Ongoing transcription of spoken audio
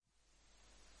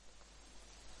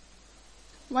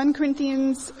1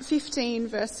 Corinthians 15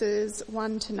 verses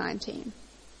 1 to 19.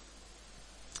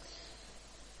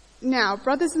 Now,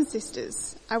 brothers and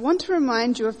sisters, I want to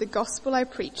remind you of the gospel I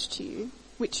preached to you,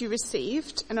 which you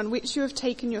received and on which you have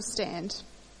taken your stand.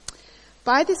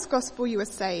 By this gospel you are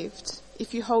saved,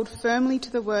 if you hold firmly to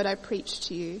the word I preached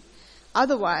to you.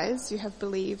 Otherwise, you have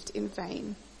believed in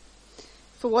vain.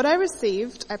 For what I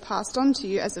received, I passed on to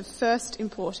you as of first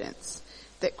importance,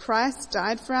 that Christ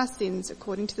died for our sins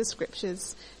according to the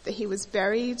Scriptures, that he was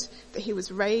buried, that he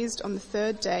was raised on the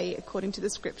third day according to the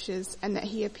Scriptures, and that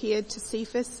he appeared to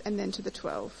Cephas and then to the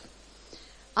 12.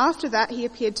 After that, he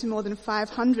appeared to more than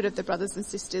 500 of the brothers and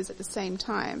sisters at the same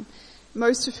time,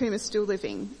 most of whom are still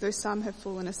living, though some have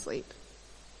fallen asleep.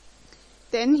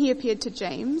 Then he appeared to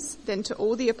James, then to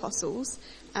all the apostles,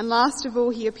 and last of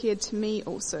all he appeared to me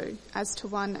also, as to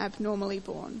one abnormally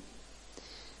born.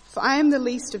 For I am the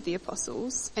least of the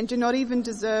apostles, and do not even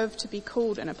deserve to be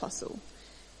called an apostle,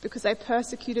 because I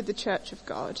persecuted the church of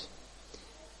God.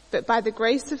 But by the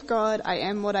grace of God I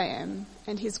am what I am,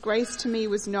 and his grace to me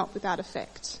was not without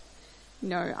effect.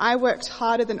 No, I worked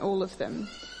harder than all of them,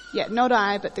 yet not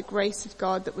I, but the grace of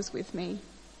God that was with me.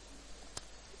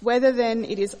 Whether then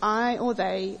it is I or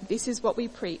they, this is what we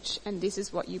preach, and this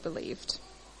is what you believed.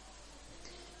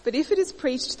 But if it is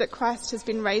preached that Christ has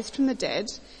been raised from the dead,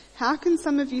 how can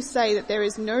some of you say that there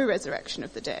is no resurrection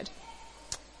of the dead?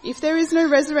 If there is no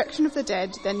resurrection of the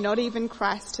dead, then not even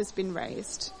Christ has been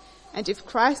raised. And if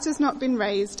Christ has not been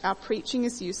raised, our preaching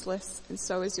is useless, and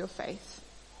so is your faith.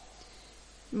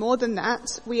 More than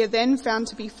that, we are then found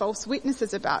to be false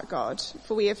witnesses about God,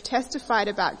 for we have testified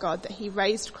about God that he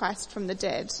raised Christ from the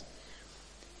dead.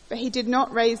 But he did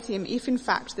not raise him if in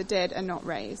fact the dead are not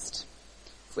raised.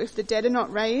 For if the dead are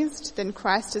not raised, then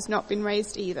Christ has not been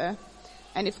raised either.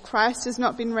 And if Christ has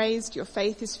not been raised, your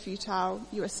faith is futile,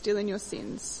 you are still in your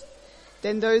sins.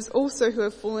 Then those also who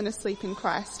have fallen asleep in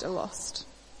Christ are lost.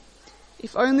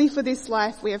 If only for this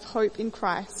life we have hope in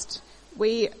Christ,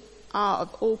 we are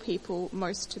of all people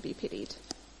most to be pitied.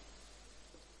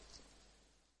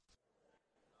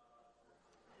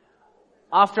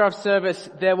 After our service,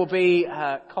 there will be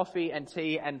coffee and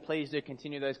tea, and please do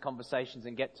continue those conversations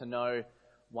and get to know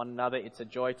one another. It's a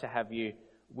joy to have you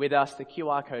with us. The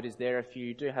QR code is there. If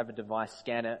you do have a device,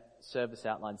 scan it. Service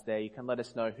outlines there. You can let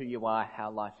us know who you are,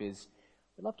 how life is.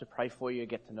 We'd love to pray for you,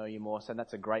 get to know you more, so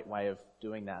that's a great way of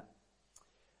doing that.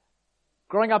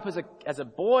 Growing up as a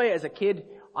boy, as a kid,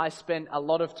 I spent a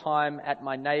lot of time at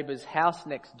my neighbour's house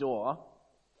next door,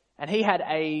 and he had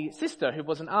a sister who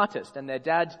was an artist, and their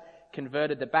dad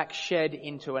converted the back shed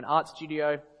into an art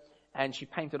studio, and she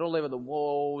painted all over the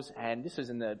walls, and this was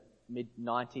in the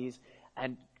mid-90s,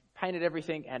 and painted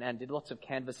everything and did lots of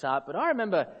canvas art. But I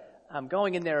remember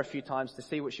going in there a few times to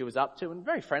see what she was up to, and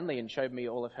very friendly, and showed me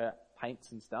all of her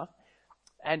paints and stuff.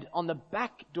 And on the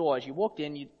back door, as you walked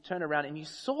in, you turn around and you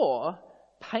saw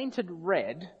painted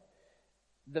red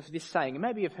this saying, and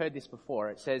maybe you've heard this before.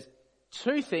 It says,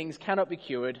 2 things cannot be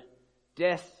cured,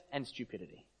 death and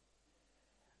stupidity,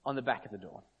 on the back of the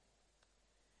door.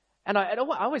 And I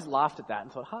always laughed at that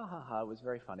and thought, ha ha ha, it was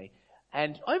very funny.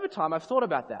 And over time, I've thought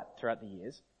about that throughout the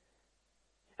years.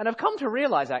 And I've come to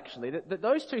realize, actually, that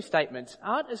those 2 statements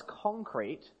aren't as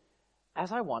concrete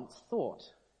as I once thought.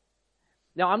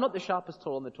 Now, I'm not the sharpest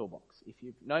tool in the toolbox. If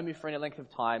you've known me for any length of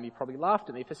time, you probably laughed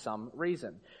at me for some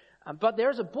reason. But there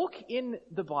is a book in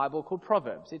the Bible called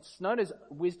Proverbs. It's known as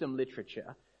wisdom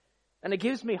literature. And it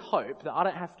gives me hope that I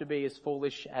don't have to be as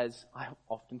foolish as I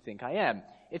often think I am.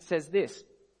 It says this: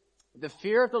 the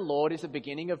fear of the Lord is the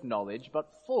beginning of knowledge, but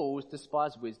fools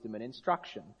despise wisdom and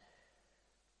instruction.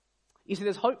 You see,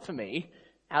 there's hope for me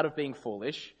out of being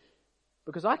foolish,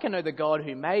 because I can know the God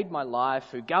who made my life,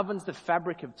 who governs the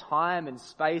fabric of time and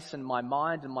space and my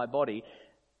mind and my body,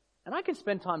 and I can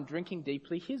spend time drinking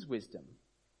deeply his wisdom,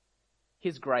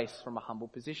 his grace from a humble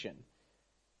position.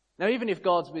 Now, even if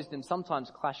God's wisdom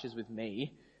sometimes clashes with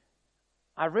me,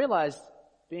 I realize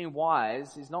being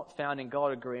wise is not found in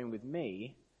God agreeing with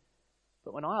me,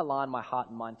 but when I align my heart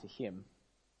and mind to him.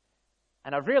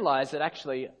 And I've realized that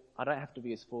actually I don't have to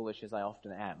be as foolish as I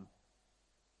often am.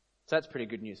 So that's pretty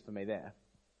good news for me there.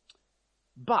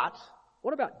 But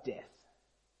what about death?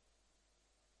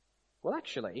 Well,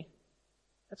 actually,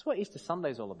 that's what Easter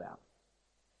Sunday is all about.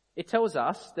 It tells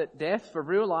us that death for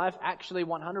real life, actually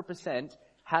 100%,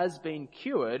 has been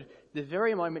cured the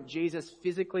very moment Jesus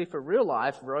physically, for real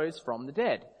life, rose from the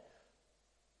dead.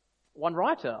 One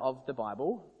writer of the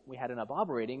Bible, we had in our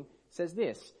Bible reading, says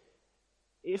this: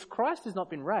 if Christ has not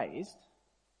been raised,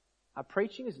 our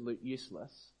preaching is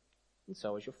useless, and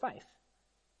so is your faith.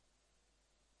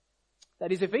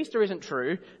 That is, if Easter isn't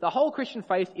true, the whole Christian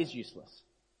faith is useless.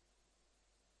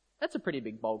 That's a pretty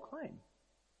big, bold claim.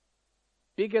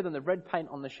 Bigger than the red paint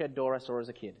on the shed door I saw as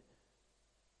a kid.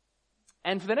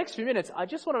 And for the next few minutes, I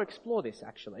just want to explore this,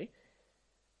 actually.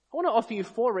 I want to offer you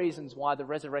 4 reasons why the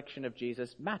resurrection of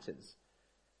Jesus matters.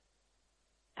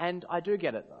 And I do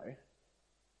get it, though.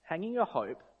 Hanging your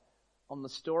hope on the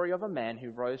story of a man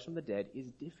who rose from the dead is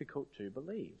difficult to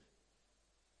believe.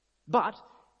 But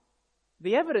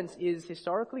the evidence is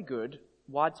historically good,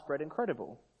 widespread and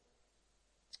credible.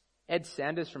 Ed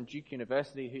Sanders from Duke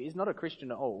University, who is not a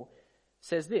Christian at all,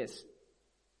 says this,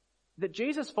 that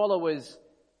Jesus' followers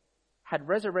had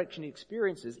resurrection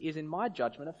experiences is, in my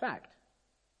judgment, a fact.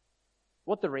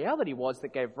 What the reality was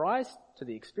that gave rise to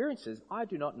the experiences, I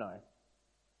do not know.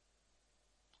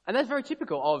 And that's very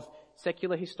typical of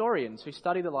secular historians who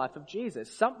study the life of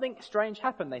Jesus. Something strange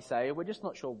happened, they say, we're just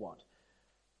not sure what.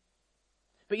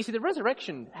 But you see, the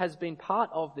resurrection has been part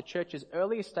of the church's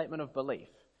earliest statement of belief,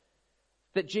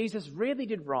 that Jesus really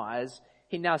did rise.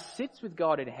 He now sits with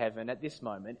God in heaven at this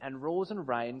moment and rules and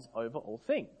reigns over all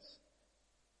things.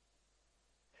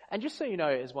 And just so you know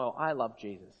as well, I love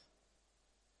Jesus.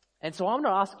 And so I'm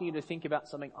not asking you to think about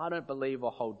something I don't believe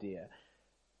or hold dear,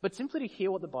 but simply to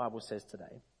hear what the Bible says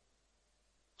today.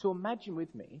 To imagine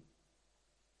with me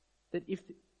that if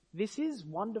this is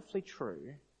wonderfully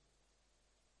true,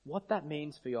 what that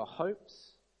means for your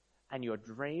hopes and your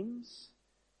dreams,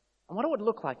 and what it would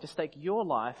look like to stake your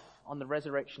life on the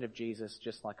resurrection of Jesus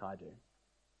just like I do.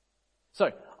 So,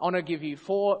 I want to give you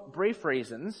 4 brief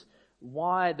reasons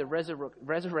why the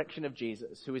resurrection of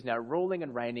Jesus, who is now ruling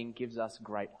and reigning, gives us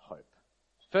great hope.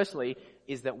 Firstly,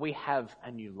 is that we have a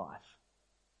new life.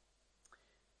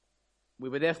 We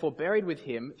were therefore buried with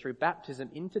him through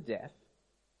baptism into death,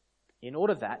 in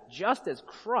order that, just as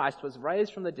Christ was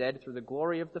raised from the dead through the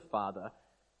glory of the Father,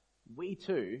 we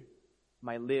too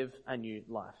may live a new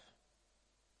life.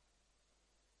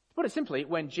 To put it simply,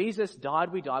 when Jesus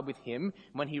died, we died with him.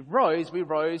 When he rose, we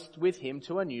rose with him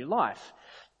to a new life.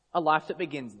 A life that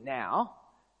begins now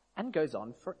and goes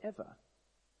on forever.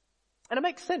 And it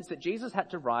makes sense that Jesus had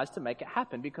to rise to make it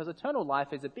happen, because eternal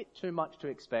life is a bit too much to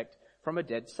expect from a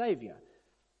dead Saviour.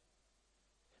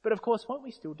 But of course, won't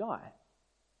we still die?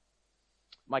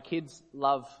 My kids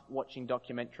love watching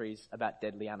documentaries about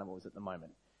deadly animals at the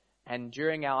moment. And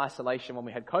during our isolation when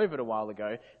we had COVID a while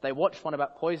ago, they watched one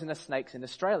about poisonous snakes in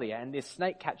Australia, and this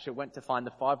snake catcher went to find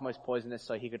the 5 most poisonous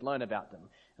so he could learn about them.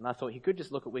 And I thought he could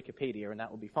just look at Wikipedia and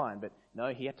that would be fine, but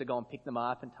no, he had to go and pick them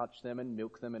up and touch them and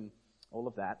milk them and all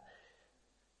of that.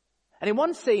 And in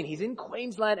one scene, he's in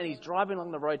Queensland and he's driving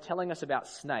along the road telling us about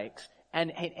snakes,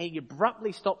 and he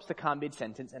abruptly stops the car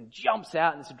mid-sentence and jumps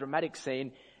out, and it's a dramatic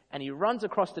scene, and he runs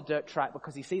across the dirt track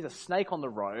because he sees a snake on the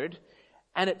road.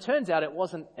 And it turns out it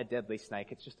wasn't a deadly snake,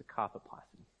 it's just a carpet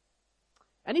python.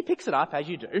 And he picks it up, as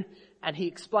you do, and he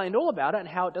explained all about it and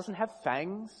how it doesn't have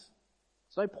fangs.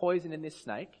 There's no poison in this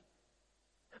snake.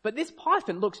 But this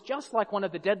python looks just like one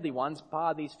of the deadly ones,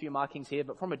 bar these few markings here,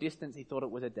 but from a distance he thought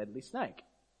it was a deadly snake.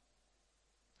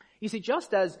 You see,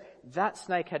 just as that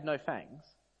snake had no fangs,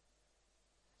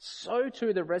 so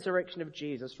too the resurrection of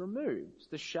Jesus removes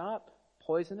the sharp,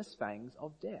 poisonous fangs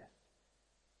of death.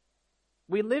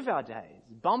 We live our days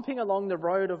bumping along the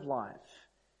road of life,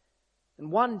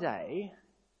 and one day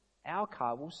our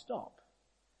car will stop.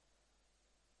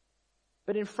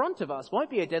 But in front of us won't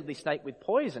be a deadly snake with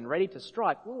poison ready to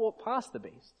strike. We'll walk past the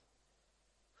beast.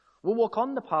 We'll walk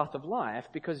on the path of life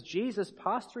because Jesus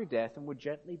passed through death and would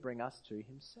gently bring us to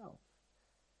himself.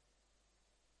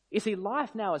 You see,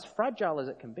 life now, as fragile as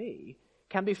it can be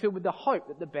filled with the hope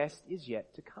that the best is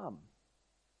yet to come.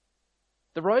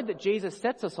 The road that Jesus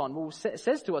sets us on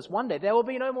says to us one day, there will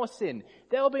be no more sin,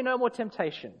 there will be no more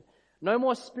temptation, no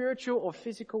more spiritual or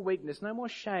physical weakness, no more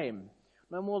shame,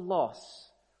 no more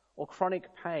loss or chronic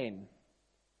pain.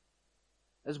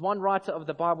 As one writer of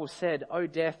the Bible said, "O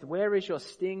death, where is your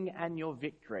sting and your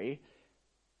victory?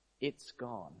 It's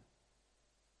gone."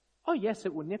 Oh yes,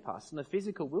 it will nip us and the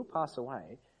physical will pass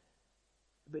away,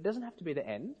 but it doesn't have to be the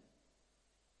end.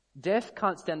 Death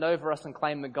can't stand over us and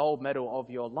claim the gold medal of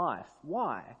your life.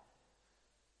 Why?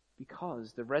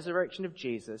 Because the resurrection of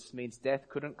Jesus means death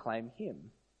couldn't claim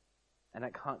him, and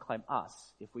it can't claim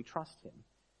us if we trust him,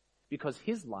 because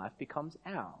his life becomes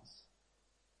ours.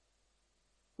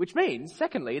 Which means,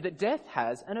 secondly, that death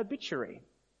has an obituary.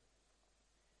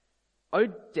 O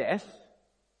death,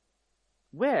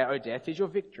 where, O death, is your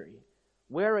victory?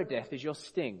 Where, O death, is your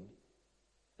sting?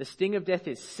 The sting of death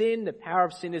is sin, the power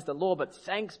of sin is the law, but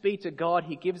thanks be to God,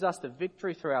 he gives us the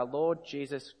victory through our Lord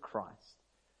Jesus Christ.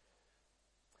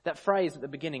 That phrase at the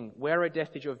beginning, where, O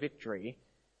death, is your victory,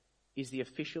 is the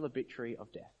official obituary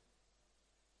of death.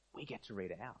 We get to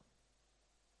read it out.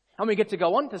 And we get to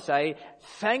go on to say,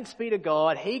 thanks be to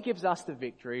God, he gives us the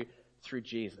victory through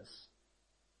Jesus.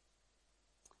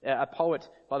 A poet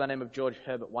by the name of George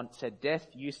Herbert once said, death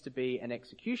used to be an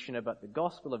executioner, but the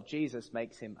gospel of Jesus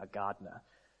makes him a gardener.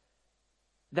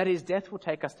 That is, death will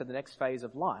take us to the next phase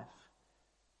of life,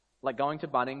 like going to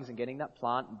Bunnings and getting that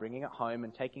plant and bringing it home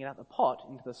and taking it out the pot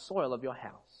into the soil of your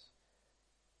house.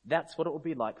 That's what it will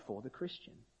be like for the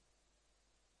Christian.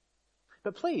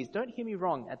 But please, don't hear me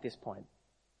wrong at this point.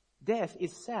 Death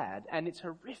is sad and it's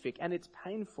horrific and it's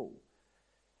painful.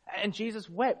 And Jesus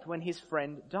wept when his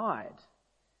friend died.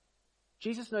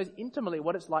 Jesus knows intimately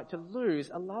what it's like to lose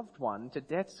a loved one to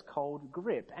death's cold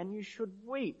grip. And you should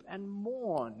weep and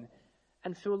mourn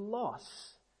and feel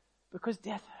loss because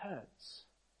death hurts.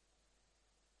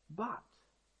 But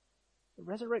the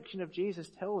resurrection of Jesus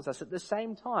tells us at the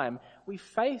same time we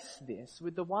face this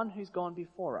with the one who's gone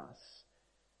before us,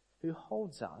 who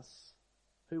holds us,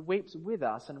 who weeps with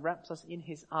us and wraps us in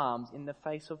his arms in the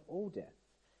face of all death.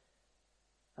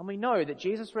 And we know that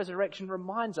Jesus' resurrection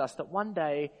reminds us that one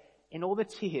day, in all the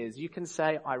tears, you can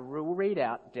say, I will read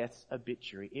out death's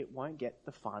obituary. It won't get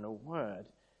the final word.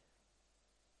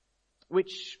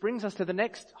 Which brings us to the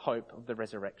next hope of the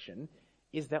resurrection,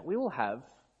 is that we will have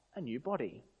a new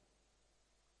body.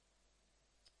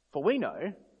 For we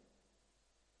know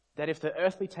that if the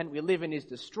earthly tent we live in is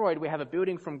destroyed, we have a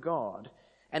building from God,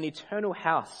 an eternal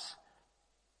house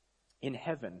in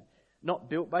heaven, not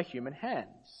built by human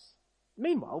hands.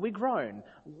 Meanwhile, we groan,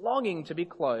 longing to be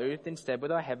clothed instead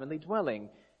with our heavenly dwelling.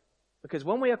 Because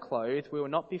when we are clothed, we will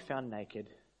not be found naked.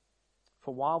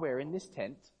 For while we are in this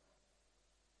tent,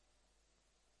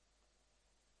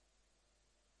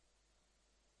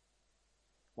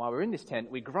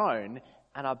 we groan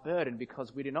and are burdened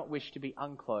because we do not wish to be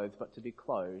unclothed, but to be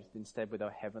clothed instead with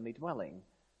our heavenly dwelling,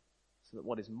 so that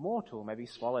what is mortal may be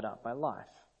swallowed up by life.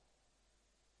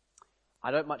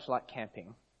 I don't much like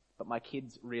camping, but my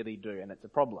kids really do, and it's a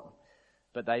problem.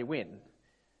 But they win.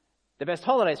 The best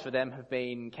holidays for them have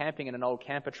been camping in an old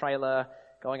camper trailer,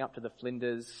 going up to the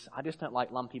Flinders. I just don't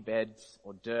like lumpy beds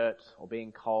or dirt or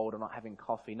being cold or not having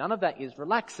coffee. None of that is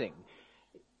relaxing.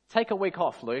 Take a week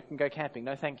off, Luke, and go camping.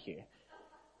 No, thank you.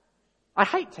 I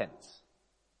hate tents.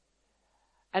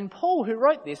 And Paul, who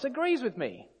wrote this, agrees with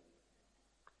me.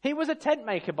 He was a tent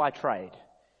maker by trade.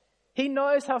 He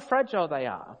knows how fragile they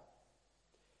are.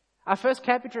 Our first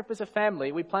camping trip as a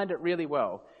family, we planned it really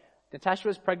well. Natasha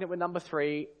was pregnant with number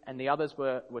 3 and the others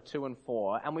were 2 and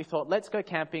 4. And we thought, let's go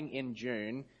camping in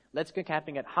June. Let's go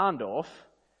camping at Harndorf.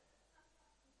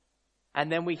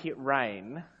 And then we hit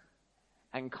rain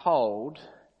and cold.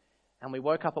 And we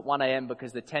woke up at 1 a.m.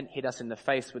 because the tent hit us in the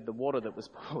face with the water that was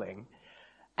pooling.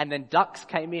 And then ducks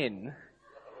came in.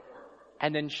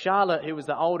 And then Charlotte, who was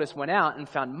the oldest, went out and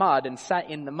found mud and sat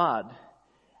in the mud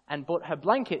and put her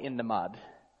blanket in the mud.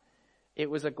 It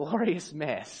was a glorious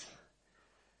mess.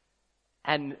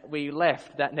 And we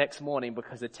left that next morning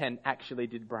because the tent actually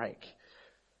did break.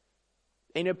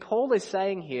 You know, Paul is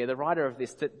saying here, the writer of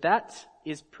this, that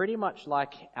is pretty much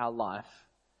like our life,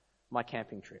 my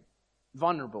camping trip.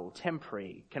 Vulnerable,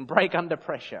 temporary, can break under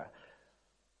pressure.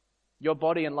 Your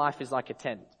body and life is like a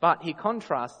tent. But he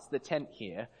contrasts the tent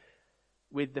here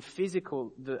with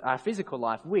our physical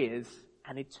life with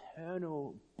an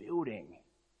eternal building.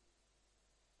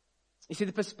 You see,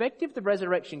 the perspective the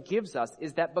resurrection gives us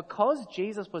is that because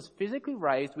Jesus was physically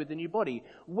raised with a new body,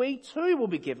 we too will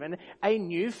be given a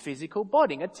new physical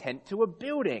body, a tent to a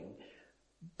building.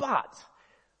 But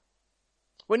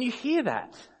when you hear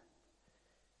that,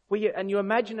 and you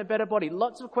imagine a better body,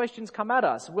 lots of questions come at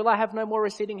us. Will I have no more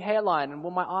receding hairline? And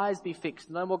will my eyes be fixed?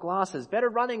 No more glasses? Better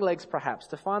running legs perhaps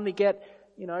to finally get,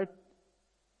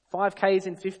 5Ks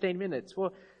in 15 minutes?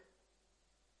 Well,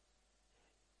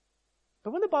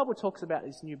 but when the Bible talks about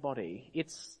this new body,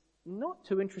 it's not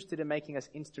too interested in making us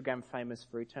Instagram famous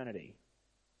for eternity.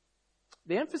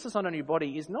 The emphasis on a new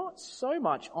body is not so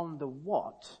much on the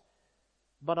what,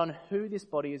 but on who this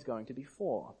body is going to be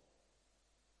for.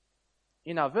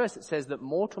 In our verse, it says that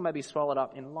mortal may be swallowed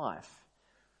up in life.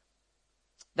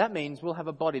 That means we'll have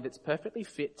a body that's perfectly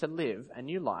fit to live a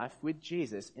new life with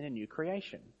Jesus in a new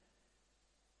creation.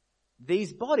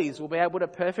 These bodies will be able to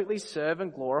perfectly serve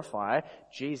and glorify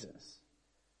Jesus.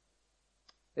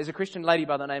 There's a Christian lady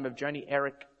by the name of Joni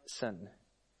Erickson.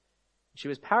 She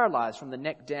was paralyzed from the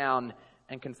neck down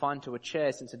and confined to a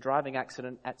chair since a driving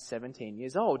accident at 17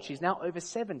 years old. She's now over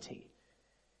 70.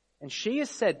 And she has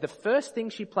said the first thing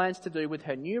she plans to do with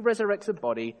her new resurrected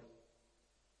body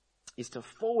is to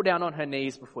fall down on her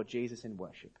knees before Jesus in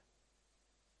worship.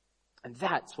 And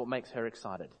that's what makes her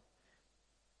excited.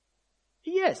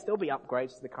 Yes, there'll be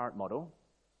upgrades to the current model.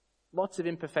 Lots of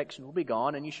imperfection will be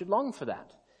gone, and you should long for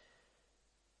that.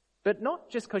 But not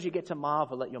just because you get to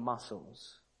marvel at your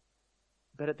muscles,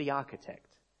 but at the architect.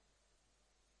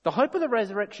 The hope of the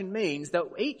resurrection means that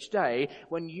each day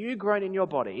when you groan in your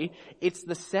body, it's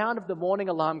the sound of the morning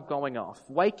alarm going off,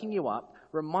 waking you up,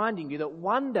 reminding you that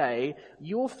one day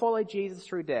you will follow Jesus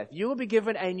through death. You will be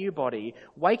given a new body,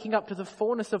 waking up to the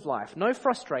fullness of life, no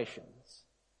frustrations,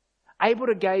 able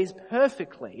to gaze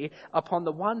perfectly upon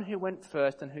the one who went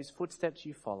first and whose footsteps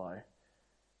you follow.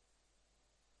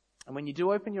 And when you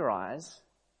do open your eyes,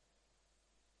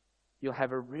 you'll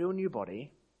have a real new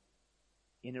body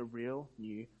in a real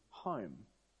new home.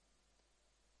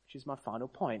 Which is my final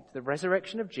point. The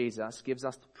resurrection of Jesus gives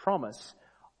us the promise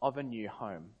of a new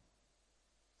home.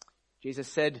 Jesus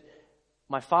said,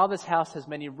 "My Father's house has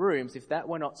many rooms. If that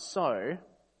were not so,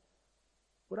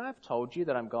 would I have told you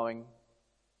that I'm going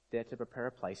there to prepare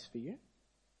a place for you?"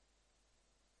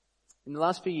 In the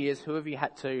last few years, who of you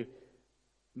had to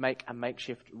make a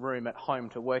makeshift room at home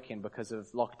to work in because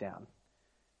of lockdown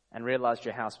and realized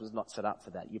your house was not set up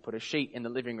for that? You put a sheet in the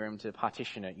living room to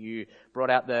partition it. You brought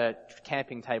out the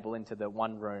camping table into the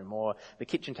one room, or the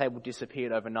kitchen table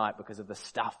disappeared overnight because of the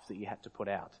stuff that you had to put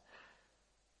out.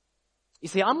 You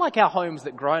see, unlike our homes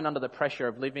that groan under the pressure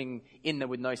of living in them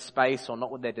with no space or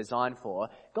not what they're designed for,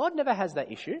 God never has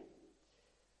that issue.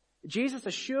 Jesus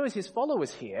assures his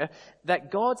followers here that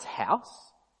God's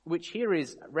house, which here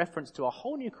is reference to a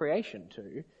whole new creation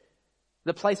too,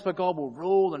 the place where God will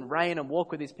rule and reign and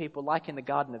walk with his people like in the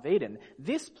Garden of Eden,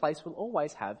 this place will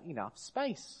always have enough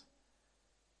space.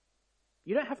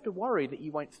 You don't have to worry that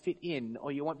you won't fit in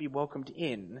or you won't be welcomed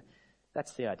in.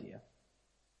 That's the idea.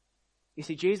 You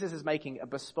see, Jesus is making a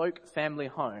bespoke family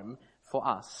home for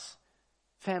us.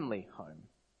 Family home.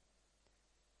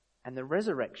 And the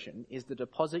resurrection is the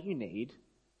deposit you need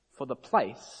for the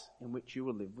place in which you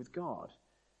will live with God.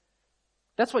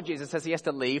 That's why Jesus says he has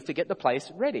to leave to get the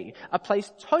place ready. A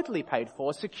place totally paid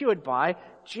for, secured by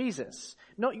Jesus.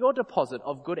 Not your deposit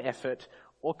of good effort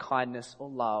or kindness or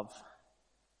love.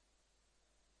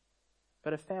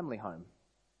 But a family home.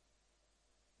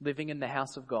 Living in the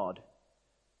house of God.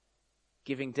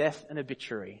 Giving death an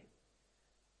obituary.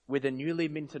 With a newly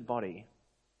minted body.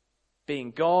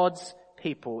 Being God's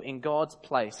people in God's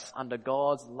place under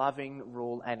God's loving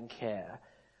rule and care.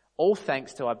 All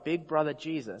thanks to our big brother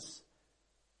Jesus,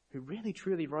 who really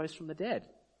truly rose from the dead.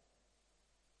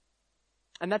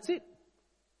 And that's it.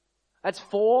 That's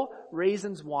 4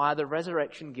 reasons why the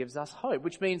resurrection gives us hope,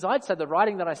 which means I'd say the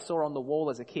writing that I saw on the wall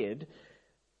as a kid,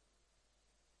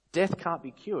 death can't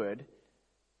be cured,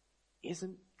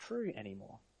 isn't true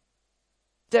anymore.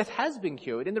 Death has been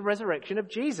cured in the resurrection of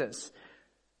Jesus.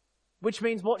 Which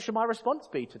means, what should my response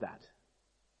be to that?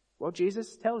 Well,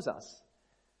 Jesus tells us.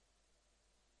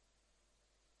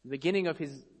 At the beginning of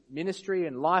his ministry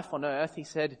and life on earth, he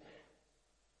said,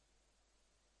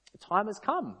 "The time has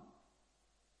come."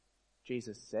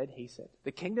 Jesus said, he said,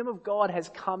 "The kingdom of God has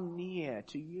come near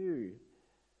to you.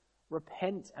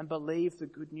 Repent and believe the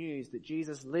good news that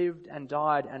Jesus lived and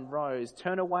died and rose.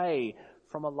 Turn away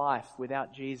from a life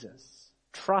without Jesus.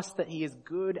 Trust that he is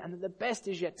good and that the best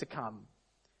is yet to come.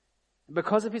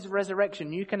 Because of his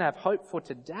resurrection, you can have hope for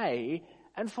today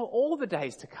and for all the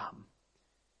days to come."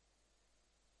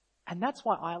 And that's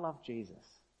why I love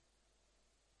Jesus.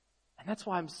 And that's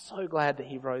why I'm so glad that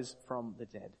he rose from the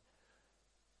dead.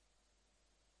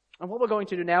 And what we're going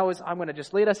to do now is I'm going to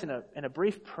just lead us in a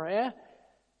brief prayer,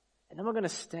 and then we're going to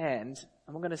stand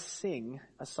and we're going to sing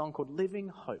a song called Living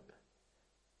Hope.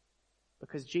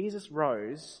 Because Jesus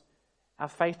rose, our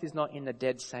faith is not in the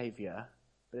dead Savior,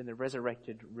 but in the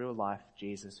resurrected, real-life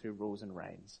Jesus who rules and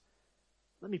reigns.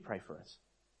 Let me pray for us.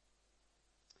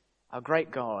 Our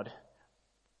great God,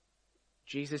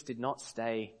 Jesus did not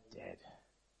stay dead.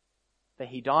 That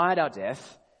he died our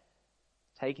death,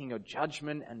 taking your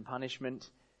judgment and punishment,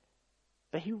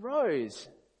 but he rose,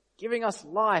 giving us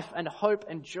life and hope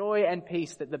and joy and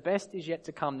peace, that the best is yet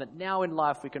to come, that now in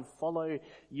life we can follow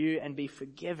you and be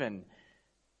forgiven.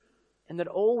 And that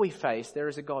all we face, there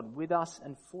is a God with us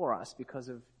and for us because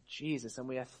of Jesus. And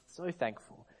we are so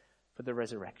thankful for the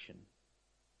resurrection.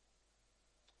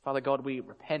 Father God, we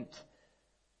repent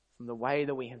from the way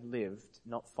that we have lived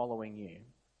not following you.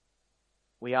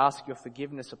 We ask your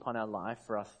forgiveness upon our life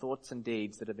for our thoughts and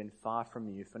deeds that have been far from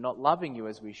you, for not loving you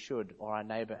as we should or our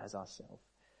neighbor as ourselves.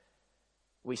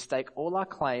 We stake all our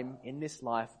claim in this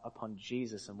life upon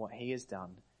Jesus and what he has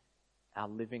done, our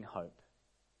living hope.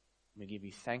 We give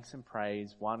you thanks and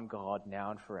praise, one God,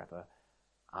 now and forever.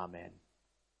 Amen.